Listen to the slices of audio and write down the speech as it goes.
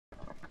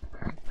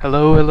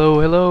Hello,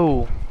 hello,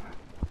 hello.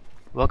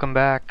 Welcome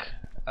back.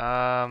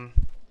 I'm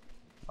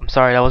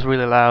sorry that was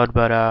really loud,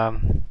 but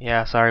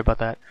yeah, sorry about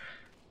that.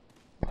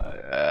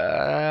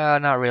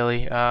 Not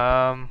really.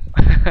 Um,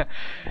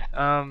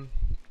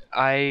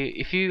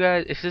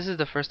 if this is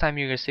the first time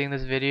you're seeing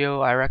this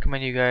video, I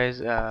recommend you guys,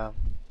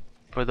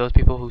 for those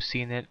people who've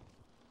seen it,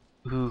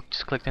 who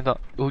just clicked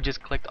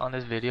on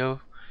this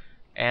video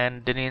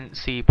and didn't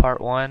see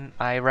part one,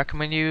 I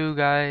recommend you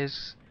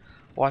guys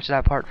watch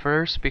that part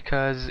first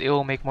because it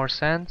will make more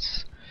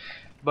sense.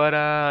 But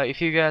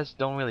if you guys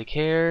don't really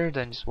care,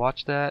 then just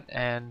watch that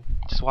and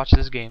just watch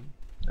this game.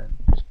 Then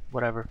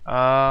whatever.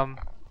 I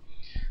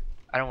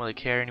don't really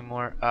care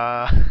anymore.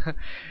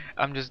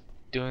 I'm just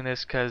doing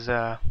this because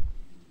I'm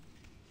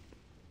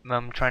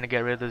trying to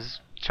get rid of this,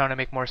 trying to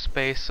make more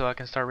space so I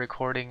can start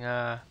recording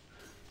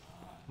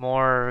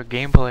more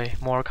gameplay,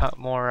 more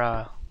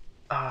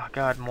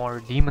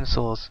Demon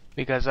Souls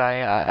because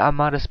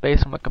I'm out of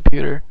space on my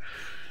computer.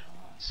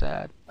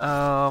 Sad.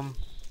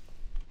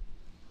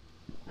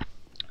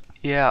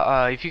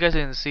 Yeah, if you guys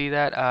didn't see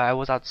that, I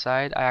was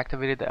outside. I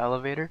activated the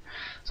elevator.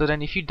 So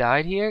then if you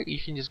died here, you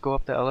can just go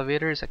up the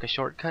elevator. It's like a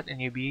shortcut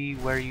and you'll be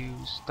where you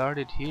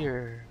started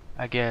here.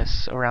 I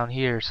guess around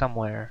here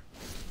somewhere.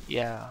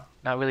 Yeah,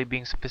 not really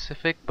being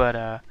specific, but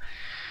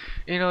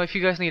if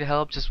you guys need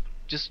help, just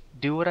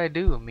do what I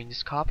do. I mean,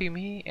 just copy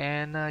me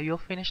and you'll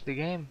finish the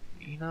game.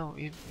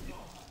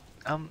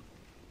 Um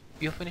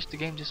you'll finish the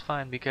game just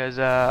fine because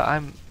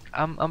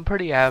I'm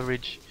pretty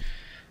average.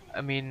 I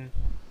mean,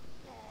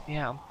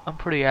 yeah, I'm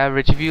pretty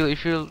average. If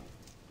you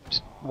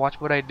just watch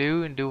what I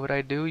do and do what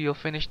I do, you'll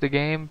finish the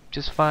game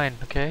just fine,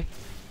 okay?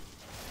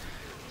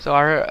 So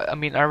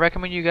I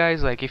recommend you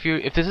guys, like, if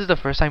this is the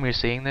first time you're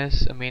seeing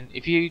this, I mean,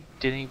 if you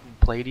didn't even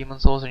play Demon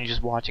Souls and you're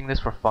just watching this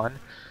for fun,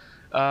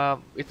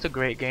 it's a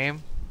great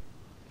game.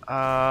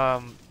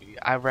 I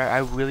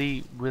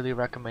really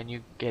recommend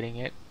you getting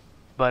it.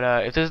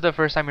 But if this is the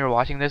first time you're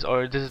watching this,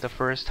 or this is the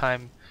first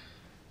time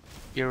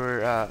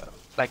you're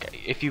like,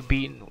 if you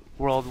beat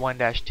World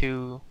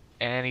 1-2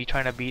 and you're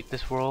trying to beat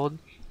this world,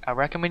 I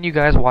recommend you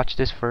guys watch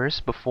this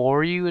first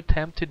before you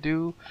attempt to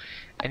do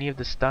any of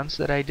the stunts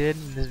that I did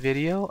in this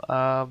video,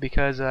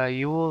 because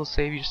you will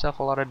save yourself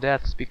a lot of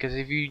deaths. Because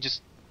if you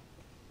just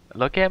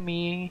look at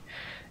me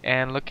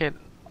and look at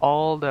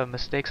all the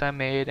mistakes I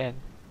made and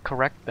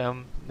correct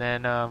them,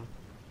 then I'm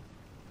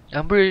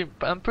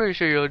pretty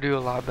sure you'll do a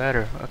lot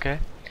better. Okay.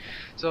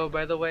 So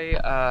by the way,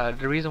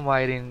 the reason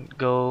why I didn't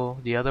go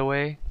the other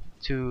way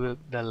to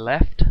the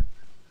left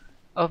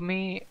of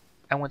me,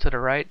 I went to the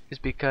right, is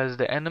because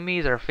the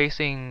enemies are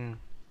facing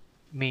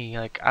me.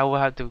 Like, I will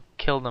have to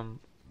kill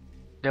them.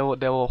 They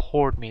will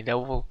horde me. They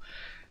will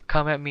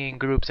come at me in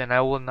groups, and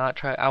I will not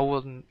try. I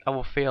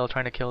will fail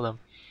trying to kill them.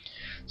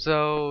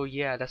 So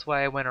yeah, that's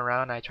why I went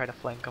around. I tried to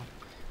flank them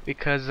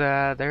because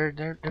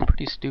they're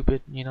pretty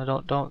stupid.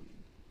 Don't.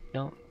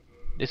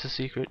 It's a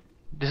secret.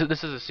 This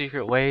is a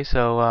secret way.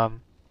 So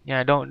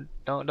yeah, don't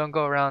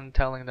go around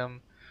telling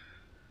them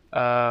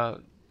uh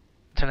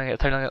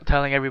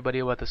telling everybody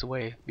about this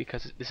way,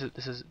 because this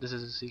is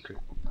a secret.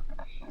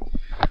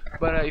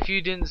 But if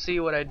you didn't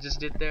see what I just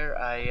did there,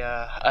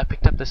 I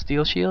picked up the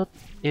steel shield.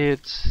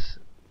 It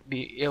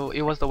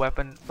was the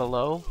weapon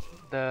below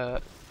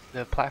the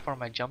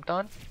platform I jumped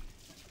on,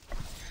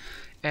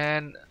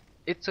 and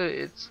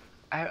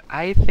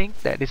I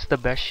think that it's the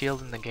best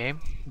shield in the game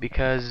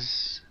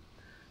because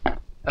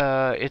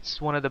it's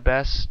one of the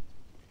best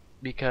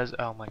because,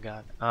 oh my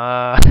god,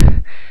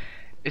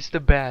 it's the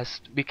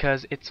best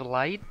because it's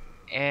light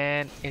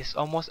and it's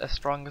almost as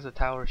strong as a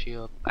tower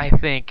shield. I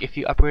think if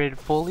you upgrade it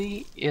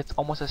fully, it's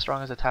almost as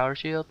strong as a tower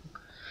shield.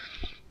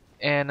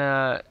 And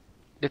the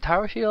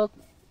tower shield,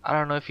 I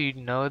don't know if you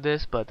know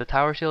this, but the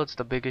tower shield is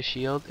the biggest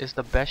shield. It's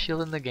the best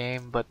shield in the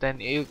game, but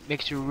then it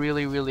makes you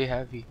really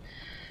heavy.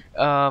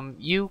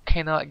 You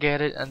cannot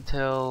get it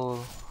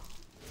until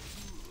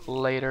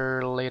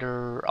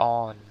later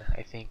on,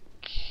 I think.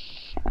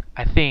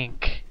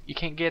 You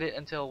can't get it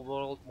until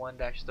World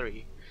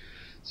 1-3.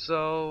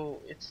 So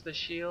it's the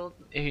shield.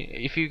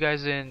 If you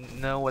guys didn't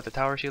know what the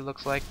tower shield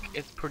looks like,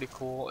 it's pretty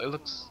cool.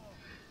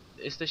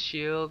 It's the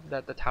shield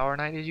that the Tower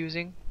Knight is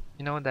using.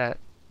 You know that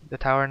the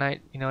Tower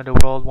Knight, the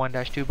World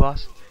 1-2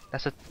 boss.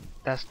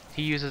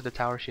 He uses the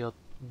tower shield.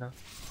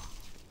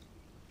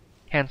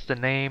 Hence the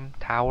name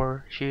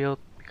Tower Shield,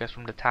 because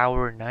from the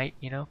Tower Knight.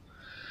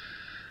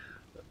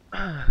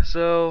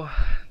 So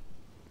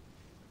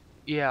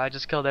yeah, I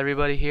just killed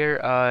everybody here.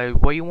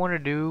 What you want to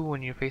do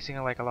when you're facing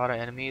like a lot of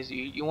enemies,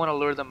 you want to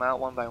lure them out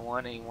one by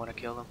one and you want to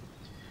kill them.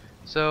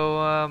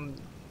 So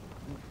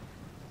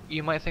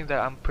you might think that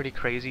I'm pretty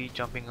crazy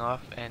jumping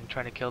off and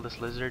trying to kill this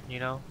lizard,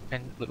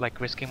 and like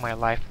risking my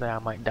life that I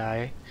might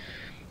die.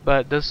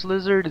 But this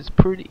lizard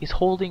is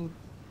holding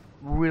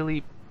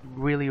really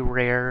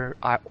rare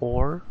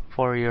ore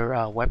for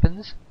your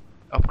weapons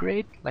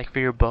upgrade, like for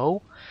your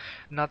bow.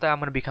 Not that I'm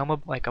gonna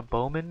become like a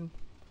bowman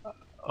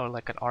or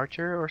like an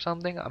archer or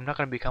something. I'm not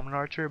gonna become an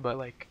archer, but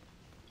like,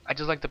 I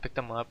just like to pick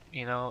them up,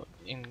 and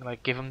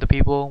like give them to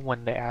people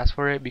when they ask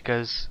for it,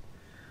 because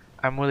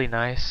I'm really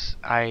nice.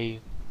 I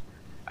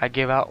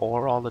give out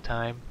ore all the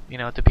time, you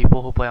know, to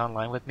people who play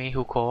online with me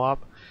who co-op.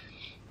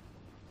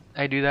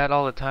 I do that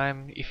all the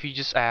time. If you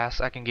just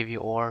ask, I can give you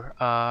ore.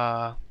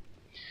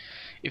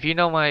 If you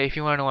want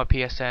to know what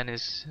PSN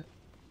is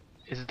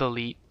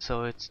delete,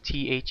 so it's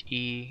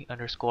THE_LEET.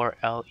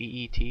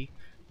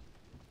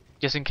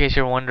 Just in case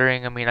you're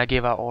wondering, I mean, I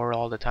give out ore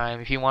all the time.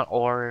 If you want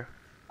ore,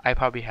 I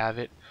probably have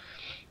it.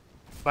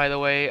 By the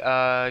way,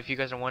 if you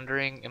guys are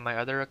wondering, in my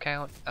other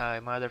account,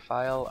 in my other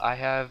file, I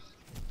have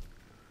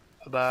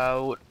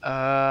about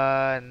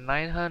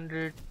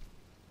 900.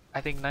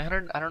 I think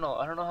 900. I don't know.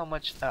 I don't know how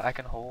much I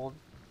can hold,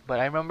 but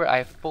I remember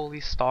I fully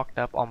stocked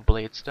up on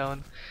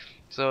Bladestone.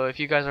 So if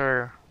you guys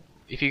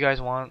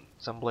want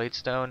some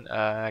Bladestone,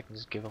 I can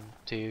just give them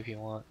to you if you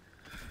want.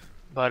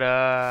 But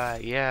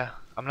yeah,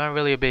 I'm not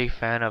really a big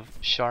fan of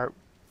sharp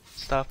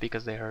stuff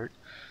because they hurt.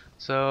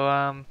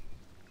 So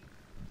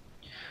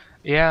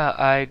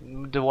yeah,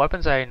 the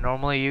weapons I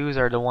normally use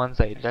are the ones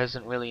that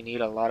doesn't really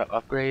need a lot of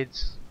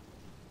upgrades,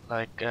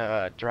 like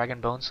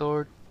Dragon Bone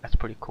Sword. That's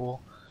pretty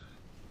cool.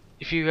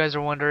 If you guys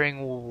are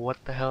wondering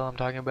what the hell I'm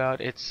talking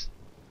about,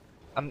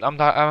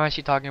 I'm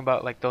actually talking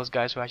about like those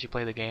guys who actually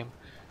play the game,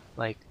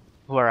 like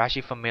who are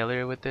actually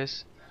familiar with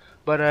this.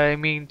 But I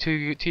mean, to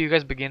you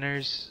guys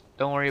beginners,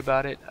 don't worry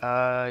about it.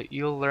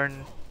 You'll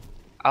learn.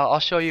 I'll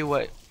show you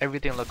what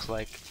everything looks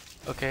like.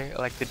 Okay,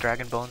 like the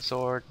Dragon Bone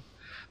Sword,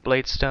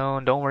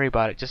 Bladestone. Don't worry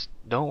about it. Just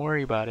don't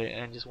worry about it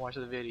and just watch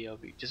the video.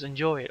 Just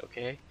enjoy it.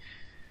 Okay.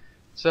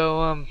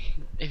 So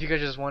if you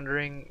guys are just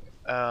wondering,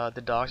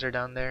 the dogs are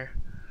down there,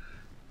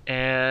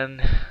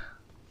 and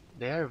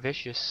they are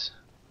vicious.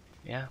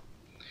 Yeah.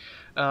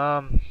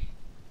 Um.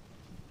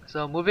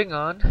 So moving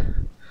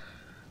on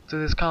to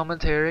this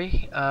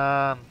commentary.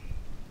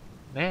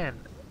 Man,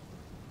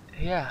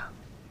 yeah.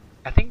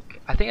 I think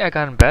I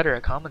gotten better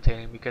at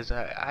commentating because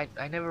I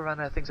never run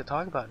out of things to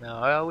talk about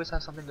now. I always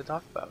have something to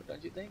talk about,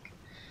 don't you think?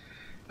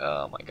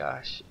 Oh my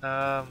gosh.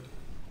 Oh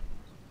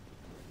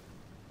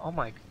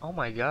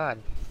my god.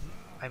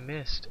 I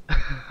missed.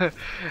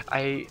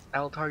 I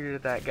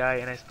out-targeted that guy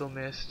and I still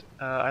missed.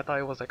 I thought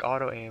it was like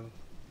auto aim.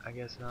 I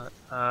guess not.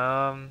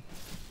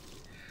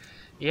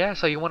 Yeah,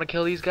 so you want to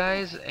kill these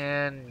guys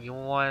and you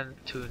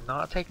want to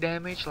not take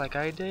damage like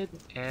I did,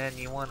 and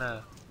you want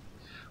to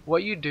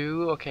what you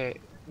do. Okay,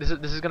 this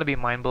is gonna be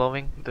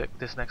mind-blowing.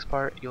 This next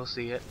part, you'll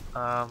see it.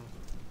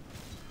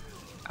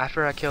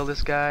 After I kill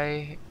this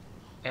guy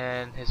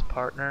and his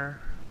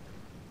partner,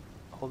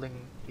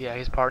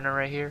 his partner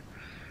right here,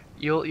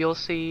 you'll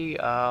see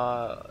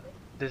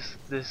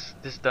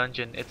this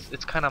dungeon.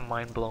 It's kind of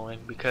mind-blowing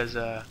because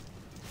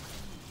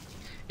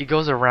it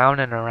goes around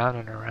and around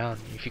and around.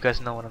 If you guys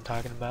know what I'm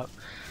talking about.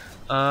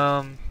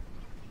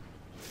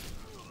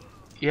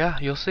 Yeah,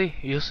 you'll see.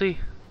 You'll see.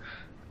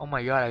 Oh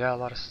my god, I got a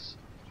lot of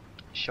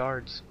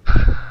shards.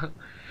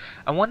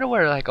 I wonder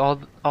where like all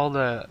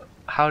the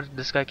how did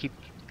this guy keep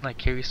like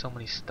carry so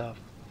many stuff?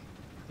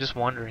 Just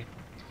wondering.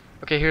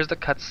 Okay, here's the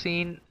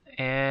cutscene,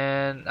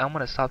 and I'm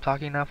gonna stop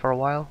talking now for a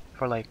while,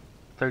 for like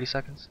 30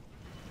 seconds.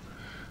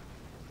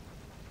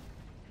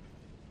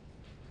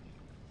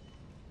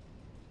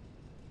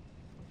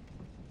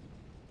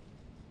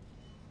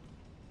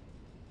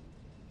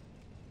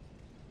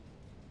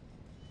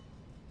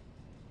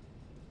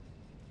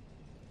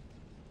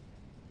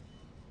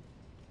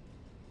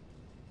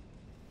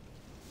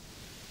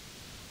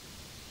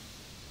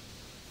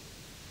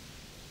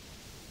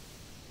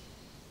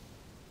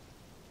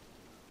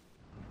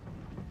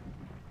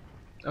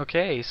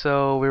 Okay,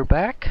 so we're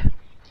back,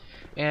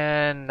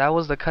 and that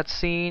was the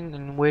cutscene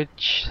in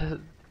which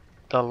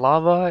the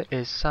lava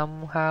is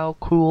somehow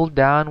cooled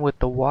down with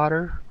the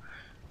water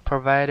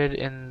provided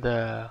in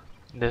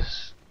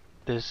this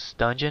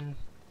dungeon.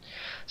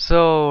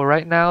 So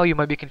right now you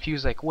might be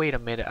confused, like, wait a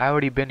minute, I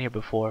already been here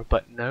before,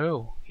 but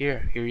no,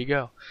 here you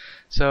go.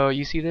 So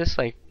you see this,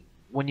 like,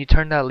 when you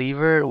turn that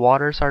lever,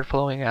 water started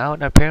flowing out,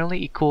 and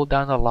apparently it cooled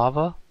down the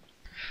lava.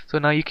 So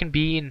now you can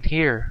be in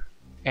here,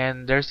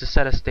 and there's the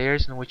set of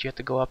stairs in which you have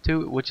to go up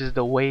to, which is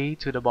the way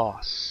to the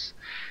boss.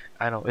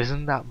 I know,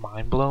 isn't that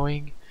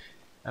mind-blowing?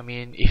 I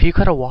mean, if you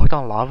could have walked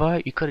on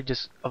lava, you could have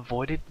just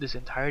avoided this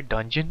entire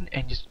dungeon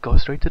and just go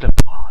straight to the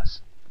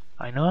boss.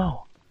 I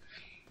know.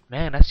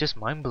 Man, that's just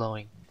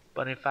mind-blowing.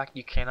 But in fact,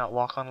 you cannot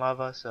walk on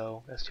lava,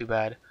 so that's too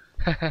bad.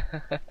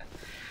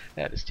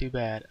 That is too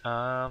bad.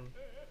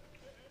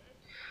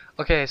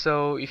 Okay,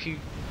 so if you,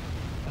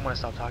 I'm gonna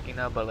stop talking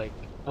now, but like,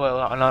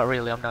 well, not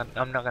really. I'm not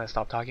gonna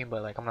stop talking,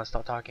 but like, I'm gonna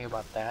stop talking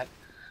about that.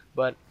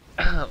 But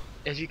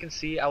as you can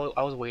see, I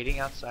was waiting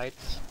outside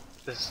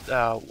this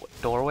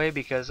doorway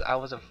because I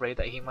was afraid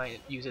that he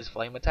might use his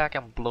flame attack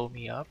and blow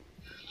me up.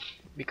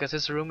 Because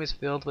this room is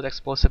filled with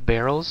explosive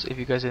barrels, if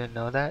you guys didn't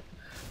know that.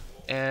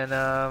 And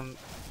I'm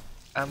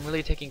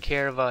really taking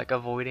care of like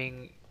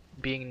avoiding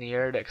being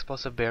near the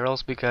explosive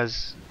barrels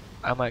because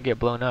I might get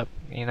blown up,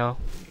 you know?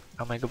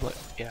 I might get blown,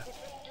 yeah,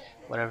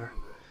 whatever.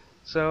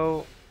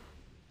 So,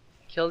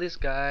 kill this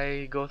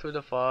guy, go through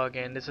the fog,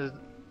 and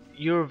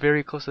you're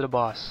very close to the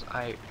boss,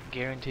 I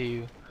guarantee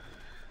you.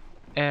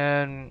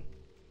 And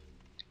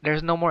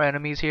there's no more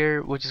enemies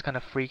here, which is kind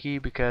of freaky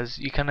because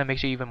it kind of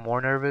makes you even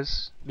more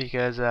nervous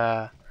because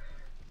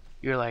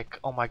you're like,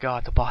 oh my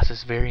god, the boss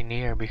is very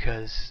near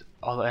because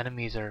all the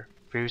enemies are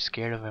very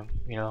scared of him,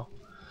 you know.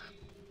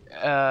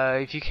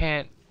 If you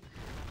can't,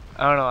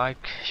 I don't know,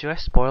 should I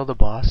spoil the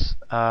boss?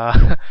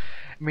 I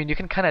mean, you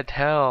can kind of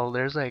tell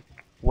there's like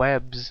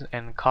webs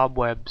and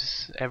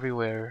cobwebs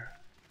everywhere.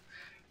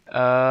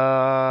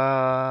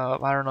 I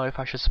don't know if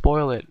I should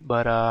spoil it,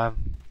 but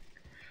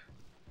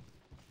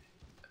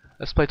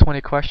let's play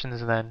 20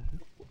 questions then.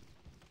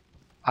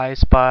 I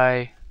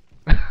spy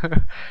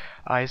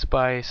I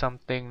spy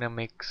something that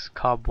makes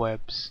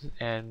cobwebs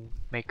and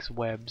makes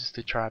webs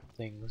to trap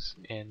things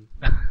in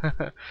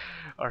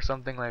or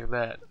something like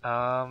that.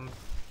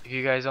 If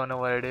you guys don't know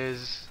what it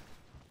is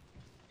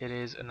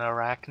an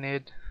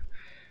arachnid.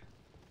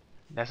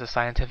 That's a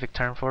scientific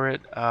term for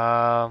it.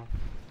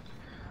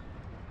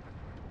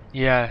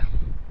 Yeah,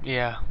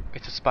 yeah,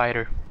 it's a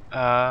spider.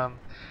 I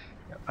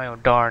know,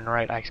 darn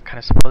right, I kind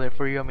of spoiled it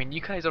for you. I mean,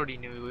 you guys already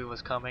knew it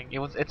was coming.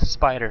 It's a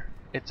spider.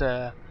 It's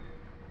a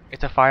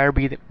fire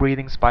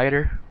breathing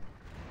spider.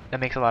 That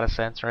makes a lot of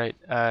sense, right?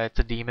 It's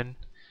a demon.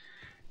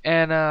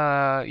 And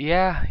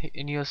yeah,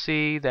 and you'll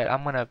see that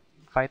I'm gonna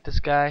fight this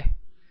guy.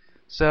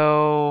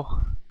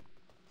 So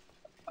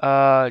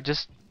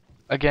just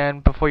again,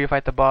 before you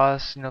fight the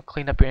boss, you know,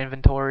 clean up your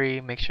inventory,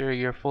 make sure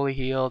you're fully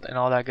healed and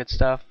all that good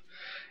stuff.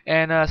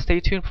 And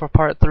stay tuned for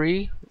part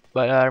 3.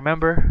 But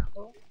remember,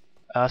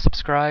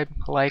 subscribe,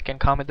 like, and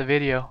comment the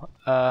video.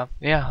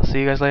 Yeah, I'll see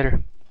you guys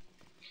later.